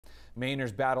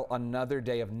Mainers battle another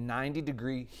day of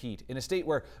 90-degree heat in a state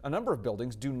where a number of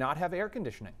buildings do not have air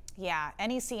conditioning. Yeah,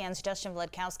 NECN's Justin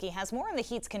Vladkowski has more on the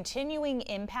heat's continuing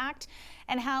impact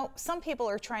and how some people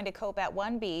are trying to cope at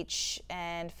one beach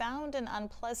and found an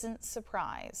unpleasant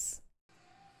surprise.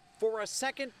 For a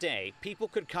second day, people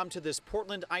could come to this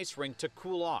Portland ice rink to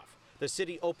cool off. The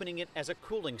city opening it as a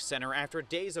cooling center after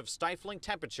days of stifling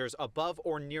temperatures above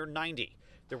or near 90.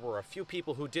 There were a few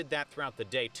people who did that throughout the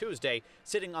day Tuesday,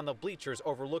 sitting on the bleachers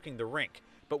overlooking the rink.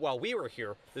 But while we were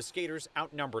here, the skaters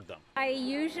outnumbered them. I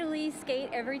usually skate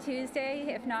every Tuesday,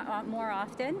 if not more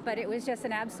often, but it was just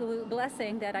an absolute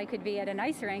blessing that I could be at an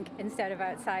ice rink instead of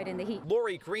outside in the heat.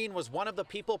 Lori Green was one of the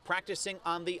people practicing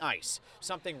on the ice.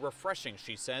 Something refreshing,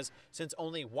 she says, since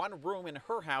only one room in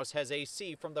her house has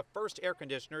AC from the first air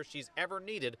conditioner she's ever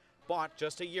needed, bought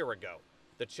just a year ago.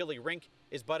 The chilly rink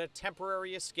is but a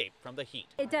temporary escape from the heat.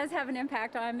 It does have an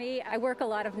impact on me. I work a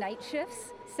lot of night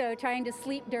shifts, so trying to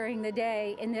sleep during the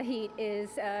day in the heat is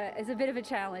a bit of a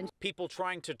challenge. People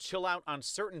trying to chill out on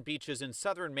certain beaches in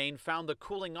southern Maine found the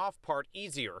cooling off part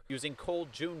easier using cold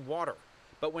June water.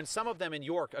 But when some of them in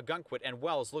York, Ogunquit, and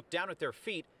Wells looked down at their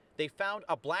feet, they found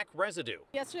a black residue.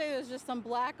 Yesterday there was just some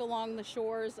black along the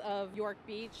shores of York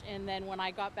Beach, and then when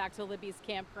I got back to Libby's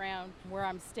campground where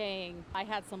I'm staying, I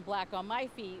had some black on my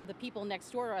feet. The people next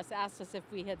door to us asked us if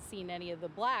we had seen any of the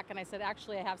black, and I said,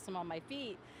 actually I have some on my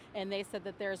feet, and they said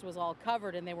that theirs was all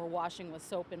covered and they were washing with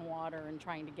soap and water and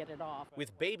trying to get it off.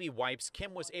 With baby wipes,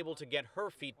 Kim was able to get her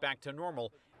feet back to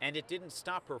normal, and it didn't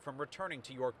stop her from returning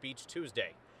to York Beach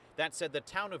Tuesday. That said, the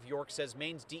town of York says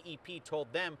Maine's DEP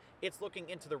told them it's looking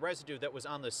into the residue that was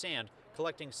on the sand,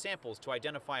 collecting samples to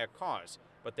identify a cause,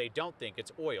 but they don't think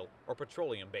it's oil or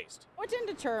petroleum-based. It didn't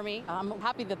deter me. I'm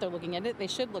happy that they're looking at it. They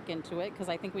should look into it because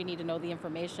I think we need to know the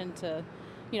information to,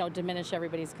 diminish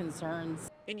everybody's concerns.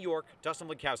 In York, Justin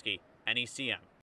Vladkowski, NECN.